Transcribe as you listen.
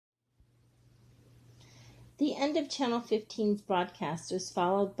The end of Channel 15's broadcast was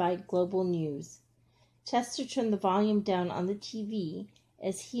followed by global news. Chester turned the volume down on the TV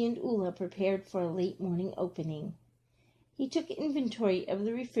as he and Ulla prepared for a late morning opening. He took inventory of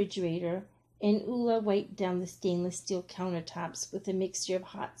the refrigerator, and Ulla wiped down the stainless steel countertops with a mixture of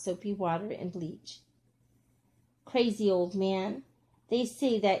hot soapy water and bleach. Crazy old man. They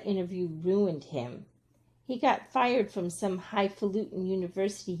say that interview ruined him. He got fired from some highfalutin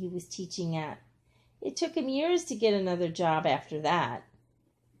university he was teaching at. It took him years to get another job after that.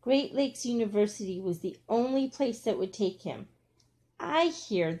 Great Lakes University was the only place that would take him. I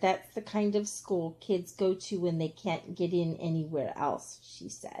hear that's the kind of school kids go to when they can't get in anywhere else, she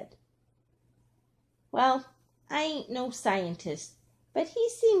said. Well, I ain't no scientist, but he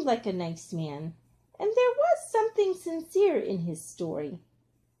seemed like a nice man, and there was something sincere in his story.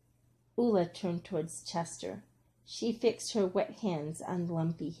 Ulla turned towards Chester. She fixed her wet hands on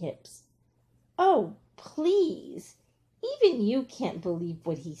lumpy hips. Oh, please! Even you can't believe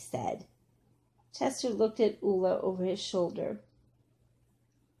what he said. Chester looked at Ulla over his shoulder.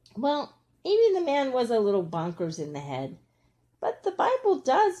 Well, maybe the man was a little bonkers in the head, but the Bible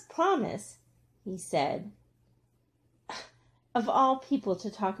does promise, he said. Of all people to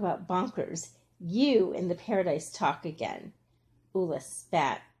talk about bonkers, you and the Paradise Talk again. Ulla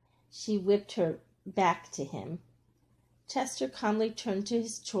spat. She whipped her back to him. Chester calmly turned to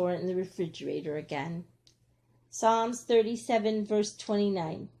his chore in the refrigerator again. Psalms 37, verse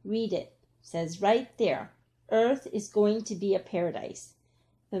 29. Read it. Says right there, earth is going to be a paradise.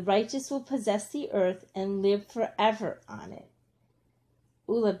 The righteous will possess the earth and live forever on it.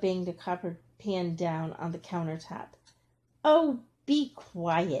 Ulla banged a copper pan down on the countertop. Oh, be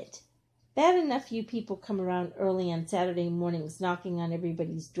quiet. Bad enough you people come around early on Saturday mornings knocking on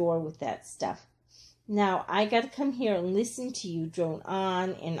everybody's door with that stuff. Now I got to come here and listen to you drone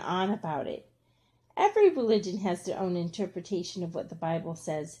on and on about it. Every religion has their own interpretation of what the Bible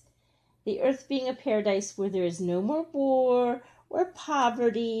says. The earth being a paradise where there is no more war or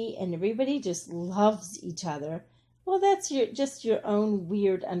poverty and everybody just loves each other. Well, that's just your own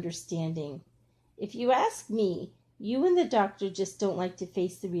weird understanding. If you ask me, you and the doctor just don't like to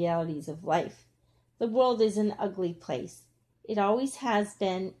face the realities of life. The world is an ugly place. It always has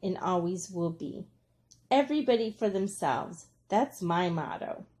been and always will be. Everybody for themselves. That's my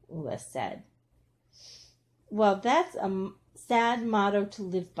motto, Ulla said. Well, that's a sad motto to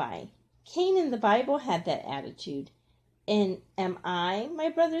live by. Cain in the Bible had that attitude. And am I my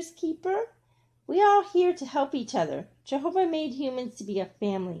brother's keeper? We all here to help each other. Jehovah made humans to be a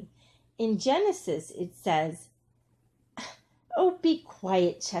family. In Genesis, it says, Oh, be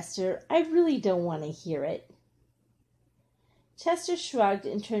quiet, Chester. I really don't want to hear it. Chester shrugged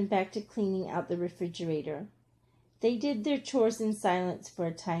and turned back to cleaning out the refrigerator. They did their chores in silence for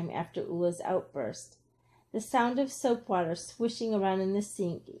a time after Ulla's outburst. The sound of soap water swishing around in the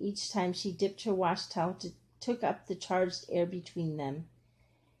sink each time she dipped her wash towel took up the charged air between them.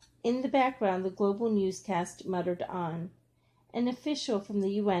 In the background, the global newscast muttered on. An official from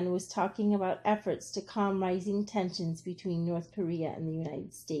the UN was talking about efforts to calm rising tensions between North Korea and the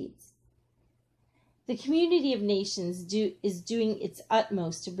United States. The community of nations is doing its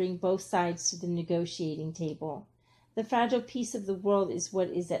utmost to bring both sides to the negotiating table. The fragile peace of the world is what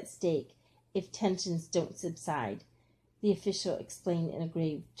is at stake if tensions don't subside, the official explained in a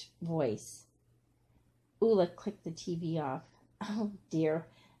grave voice. Ulla clicked the TV off. Oh, dear,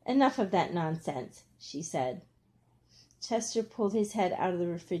 enough of that nonsense, she said. Chester pulled his head out of the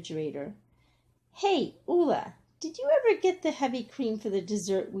refrigerator. Hey, Ulla, did you ever get the heavy cream for the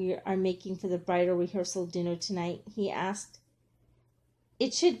dessert we are making for the bridal rehearsal dinner tonight? He asked.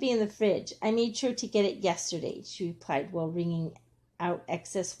 It should be in the fridge. I made sure to get it yesterday, she replied while wringing out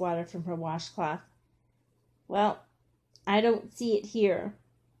excess water from her washcloth. Well, I don't see it here.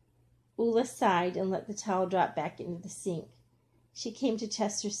 Ulla sighed and let the towel drop back into the sink. She came to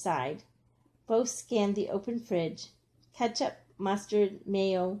Chester's side. Both scanned the open fridge. Ketchup, mustard,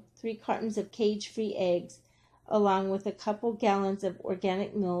 mayo, 3 cartons of cage-free eggs, along with a couple gallons of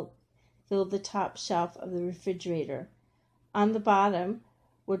organic milk, filled the top shelf of the refrigerator. On the bottom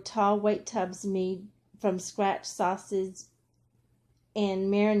were tall white tubs made from scratch sauces and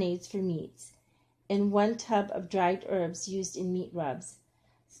marinades for meats, and 1 tub of dried herbs used in meat rubs.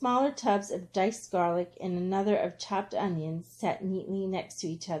 Smaller tubs of diced garlic and another of chopped onions sat neatly next to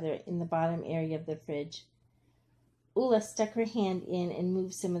each other in the bottom area of the fridge. Ulla stuck her hand in and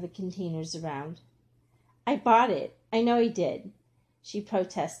moved some of the containers around. I bought it. I know I did, she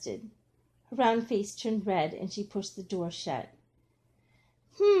protested. Her round face turned red and she pushed the door shut.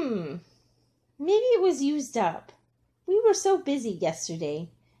 Maybe it was used up. We were so busy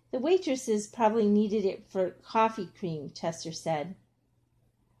yesterday. The waitresses probably needed it for coffee cream, Chester said.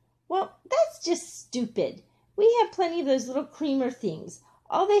 Well, that's just stupid. We have plenty of those little creamer things.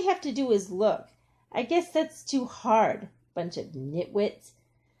 All they have to do is look. I guess that's too hard. Bunch of nitwits.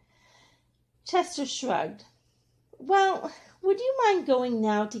 Chester shrugged. Well, would you mind going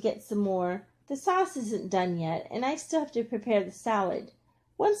now to get some more? The sauce isn't done yet, and I still have to prepare the salad.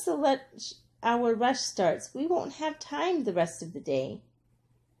 Once the lunch hour rush starts, we won't have time the rest of the day.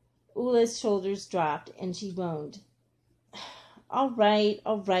 Ulla's shoulders dropped, and she moaned. All right,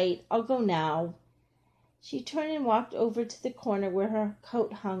 I'll go now. She turned and walked over to the corner where her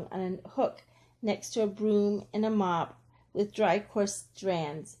coat hung on a hook next to a broom and a mop with dry, coarse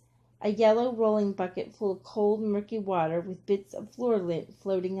strands. A yellow rolling bucket full of cold, murky water with bits of floor lint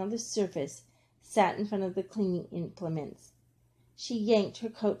floating on the surface sat in front of the cleaning implements. She yanked her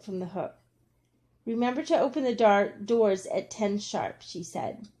coat from the hook. Remember to open the doors at 10 sharp, she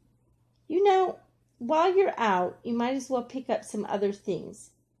said. You know, while you're out, you might as well pick up some other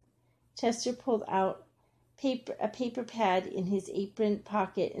things. Chester pulled out a paper pad in his apron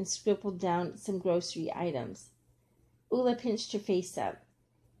pocket and scribbled down some grocery items. Ulla pinched her face up.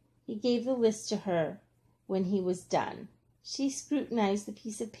 He gave the list to her when he was done. She scrutinized the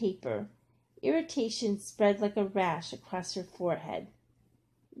piece of paper. Irritation spread like a rash across her forehead.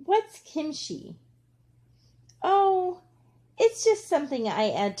 What's kimchi? Oh, it's just something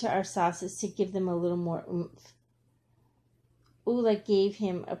I add to our sauces to give them a little more oomph. Ulla gave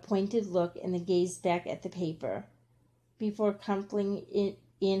him a pointed look and then gazed back at the paper before crumpling it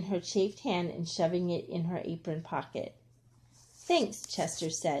in her chafed hand and shoving it in her apron pocket. Thanks, Chester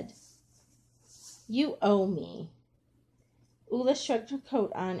said. You owe me. Ulla shrugged her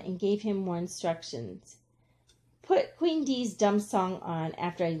coat on and gave him more instructions. Put Queen Dee's dumb song on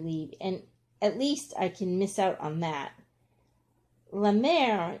after I leave, and at least I can miss out on that. La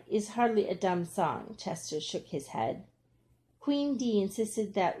Mer is hardly a dumb song, Chester shook his head. Queen Dee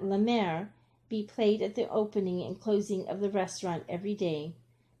insisted that La Mer be played at the opening and closing of the restaurant every day.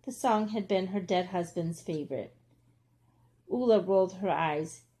 The song had been her dead husband's favorite. Ulla rolled her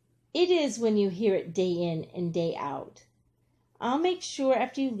eyes. It is when you hear it day in and day out. I'll make sure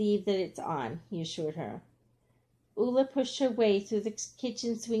after you leave that it's on, he assured her. Ulla pushed her way through the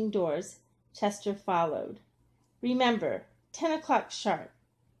kitchen swing doors. Chester followed. Remember, 10 o'clock sharp,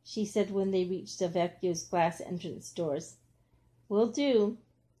 she said when they reached Vecchio's glass entrance doors. Will do.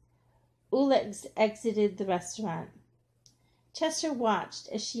 Ulla exited the restaurant. Chester watched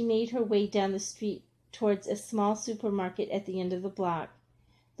as she made her way down the street towards a small supermarket at the end of the block.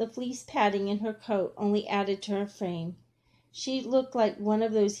 The fleece padding in her coat only added to her frame. She looked like one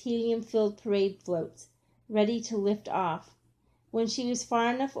of those helium-filled parade floats, ready to lift off. When she was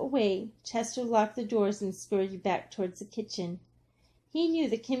far enough away, Chester locked the doors and scurried back towards the kitchen. He knew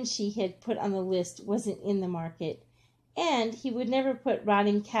the kimchi he had put on the list wasn't in the market, and he would never put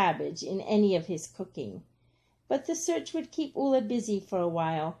rotting cabbage in any of his cooking. But the search would keep Ulla busy for a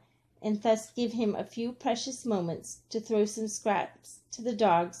while, and thus give him a few precious moments to throw some scraps to the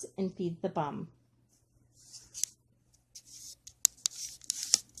dogs and feed the bum.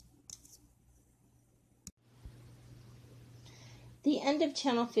 The end of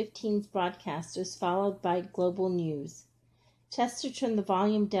Channel 15's broadcast was followed by global news. Chester turned the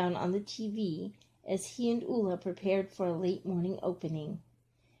volume down on the TV as he and Ulla prepared for a late morning opening.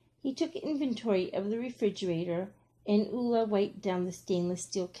 He took inventory of the refrigerator, and Ulla wiped down the stainless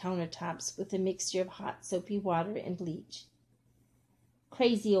steel countertops with a mixture of hot soapy water and bleach.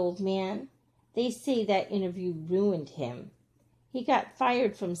 Crazy old man. They say that interview ruined him. He got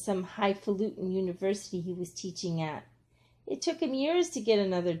fired from some highfalutin university he was teaching at. It took him years to get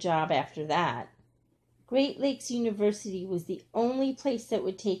another job after that. Great Lakes University was the only place that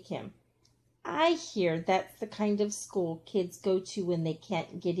would take him. I hear that's the kind of school kids go to when they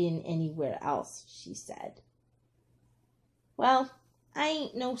can't get in anywhere else, she said. Well, I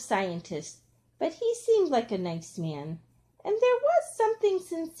ain't no scientist, but he seemed like a nice man, and there was something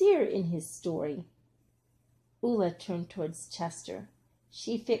sincere in his story. Ulla turned towards Chester.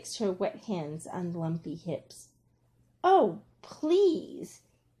 She fixed her wet hands on lumpy hips. Oh, please!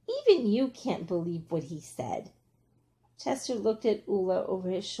 Even you can't believe what he said. Chester looked at Ulla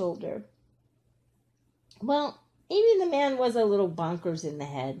over his shoulder. Well, maybe the man was a little bonkers in the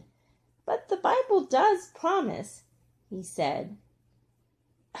head, but the Bible does promise, he said.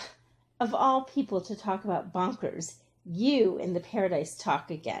 Of all people to talk about bonkers, you and the Paradise Talk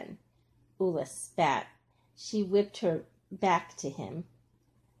again. Ulla spat. She whipped her back to him.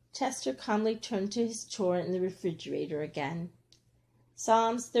 Chester calmly turned to his chore in the refrigerator again.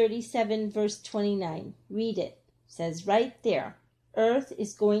 Psalms 37, verse 29. Read it. Says right there, Earth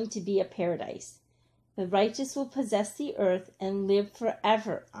is going to be a paradise. The righteous will possess the earth and live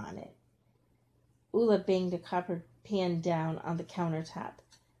forever on it. Ulla banged a copper pan down on the countertop.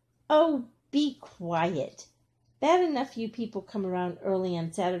 Oh, be quiet. Bad enough you people come around early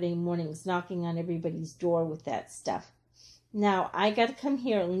on Saturday mornings knocking on everybody's door with that stuff. Now I gotta come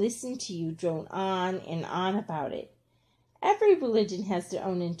here and listen to you drone on and on about it. Every religion has their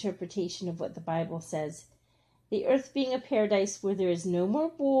own interpretation of what the Bible says. The earth being a paradise where there is no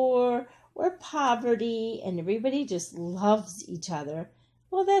more war or poverty and everybody just loves each other.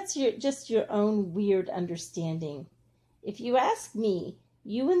 Well, that's just your own weird understanding. If you ask me,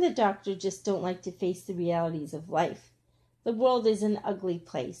 you and the doctor just don't like to face the realities of life. The world is an ugly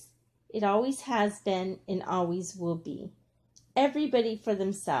place. It always has been and always will be. Everybody for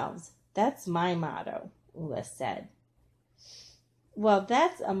themselves. That's my motto, Ulla said. Well,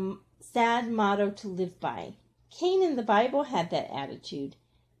 that's a sad motto to live by. Cain in the Bible had that attitude.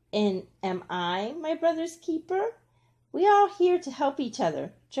 And am I my brother's keeper? We are all here to help each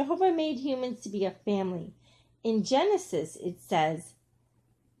other. Jehovah made humans to be a family. In Genesis, it says,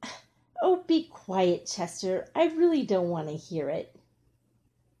 Oh, be quiet, Chester. I really don't want to hear it.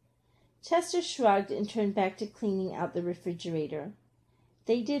 Chester shrugged and turned back to cleaning out the refrigerator.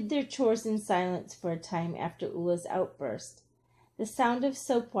 They did their chores in silence for a time after Ulla's outburst. The sound of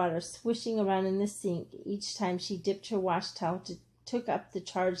soap water swishing around in the sink each time she dipped her wash towel took up the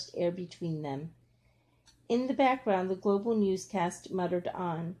charged air between them. In the background, the global newscast muttered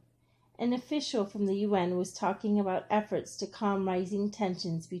on. An official from the UN was talking about efforts to calm rising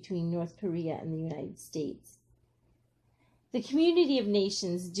tensions between North Korea and the United States. The community of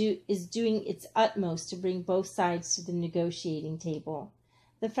nations is doing its utmost to bring both sides to the negotiating table.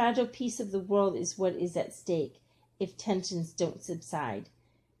 The fragile peace of the world is what is at stake if tensions don't subside,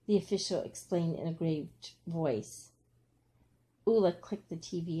 the official explained in a grave voice. Ulla clicked the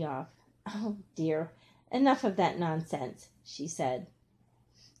TV off. Oh, dear. Enough of that nonsense, she said.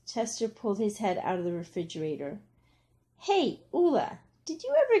 Chester pulled his head out of the refrigerator. Hey, Ulla, did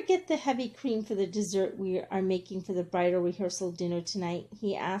you ever get the heavy cream for the dessert we are making for the bridal rehearsal dinner tonight?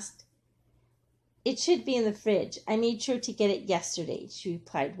 He asked. It should be in the fridge. I made sure to get it yesterday, she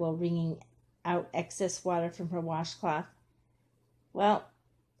replied while wringing out excess water from her washcloth. Well,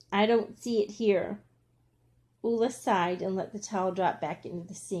 I don't see it here. Ulla sighed and let the towel drop back into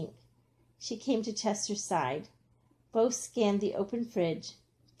the sink. She came to Chester's side. Both scanned the open fridge.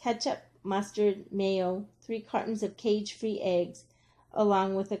 Ketchup, mustard, mayo, 3 cartons of cage-free eggs,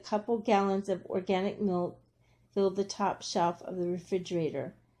 along with a couple gallons of organic milk, filled the top shelf of the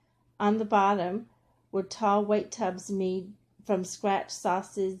refrigerator. On the bottom were tall white tubs made from scratch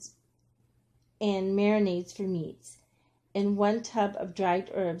sauces and marinades for meats, and 1 tub of dried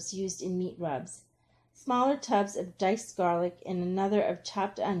herbs used in meat rubs. Smaller tubs of diced garlic and another of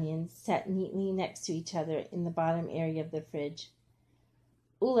chopped onions sat neatly next to each other in the bottom area of the fridge.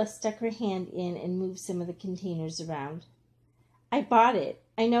 Ulla stuck her hand in and moved some of the containers around. I bought it.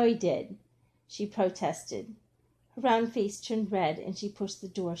 I know I did, she protested. Her round face turned red and she pushed the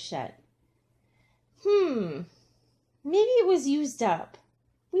door shut. Maybe it was used up.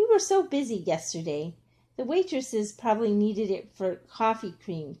 We were so busy yesterday. The waitresses probably needed it for coffee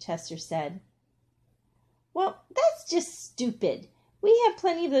cream, Chester said. Well, that's just stupid. We have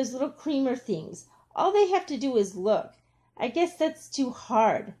plenty of those little creamer things. All they have to do is look. I guess that's too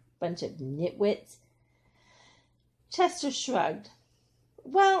hard. Bunch of nitwits. Chester shrugged.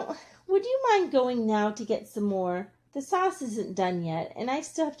 Well, would you mind going now to get some more? The sauce isn't done yet, and I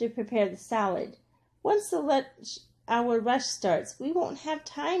still have to prepare the salad. Once our rush starts, we won't have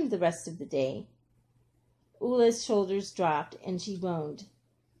time the rest of the day. Ulla's shoulders dropped, and she moaned.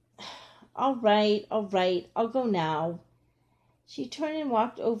 All right, I'll go now. She turned and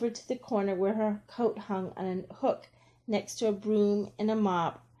walked over to the corner where her coat hung on a hook next to a broom and a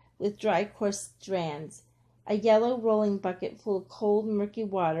mop with dry coarse strands. A yellow rolling bucket full of cold, murky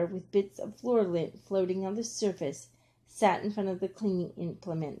water with bits of floor lint floating on the surface sat in front of the cleaning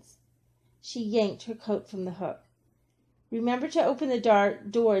implements. She yanked her coat from the hook. Remember to open the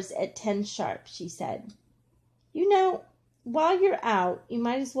doors at 10 sharp, she said. You know, while you're out, you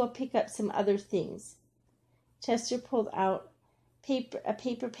might as well pick up some other things. Chester pulled out a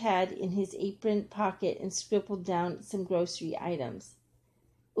paper pad in his apron pocket and scribbled down some grocery items.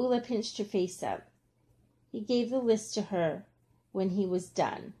 Ulla pinched her face up. He gave the list to her when he was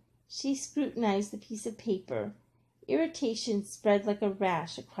done. She scrutinized the piece of paper. Irritation spread like a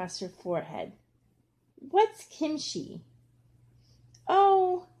rash across her forehead. What's kimchi?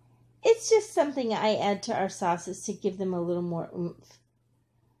 Oh, it's just something I add to our sauces to give them a little more oomph.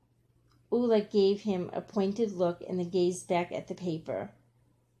 Ulla gave him a pointed look and then gazed back at the paper,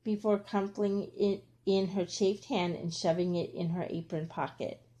 before crumpling it in her chafed hand and shoving it in her apron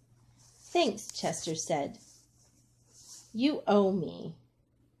pocket. "Thanks," Chester said. "You owe me."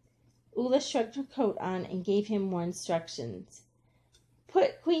 Ulla shrugged her coat on and gave him more instructions.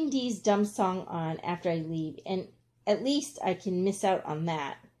 "Put Queen Dee's dumb song on after I leave, and at least I can miss out on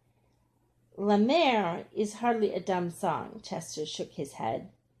that." "La Mer is hardly a dumb song." Chester shook his head.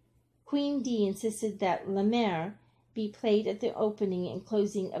 Queen Dee insisted that La Mer be played at the opening and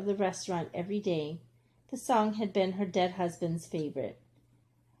closing of the restaurant every day. The song had been her dead husband's favorite.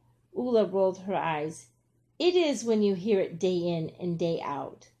 Ulla rolled her eyes. "It is when you hear it day in and day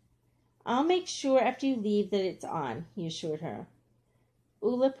out." "I'll make sure after you leave that it's on," he assured her.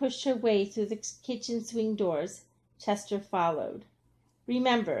 Ulla pushed her way through the kitchen swing doors. Chester followed.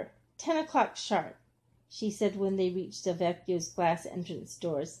 "Remember, 10 o'clock sharp," she said when they reached the Vecchio's glass entrance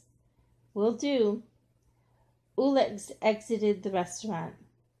doors. "Will do." Ulla exited the restaurant.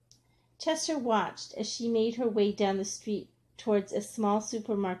 Chester watched as she made her way down the street towards a small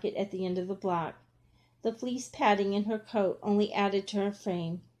supermarket at the end of the block. The fleece padding in her coat only added to her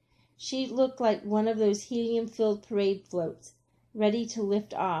frame. She looked like one of those helium-filled parade floats, ready to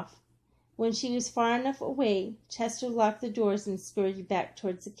lift off. When she was far enough away, Chester locked the doors and scurried back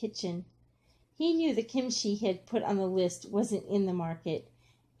towards the kitchen. He knew the kimchi he had put on the list wasn't in the market,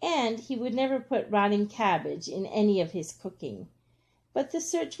 and he would never put rotting cabbage in any of his cooking. But the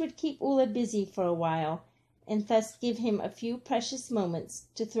search would keep Ulla busy for a while, and thus give him a few precious moments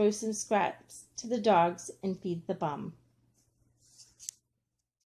to throw some scraps to the dogs and feed the bum.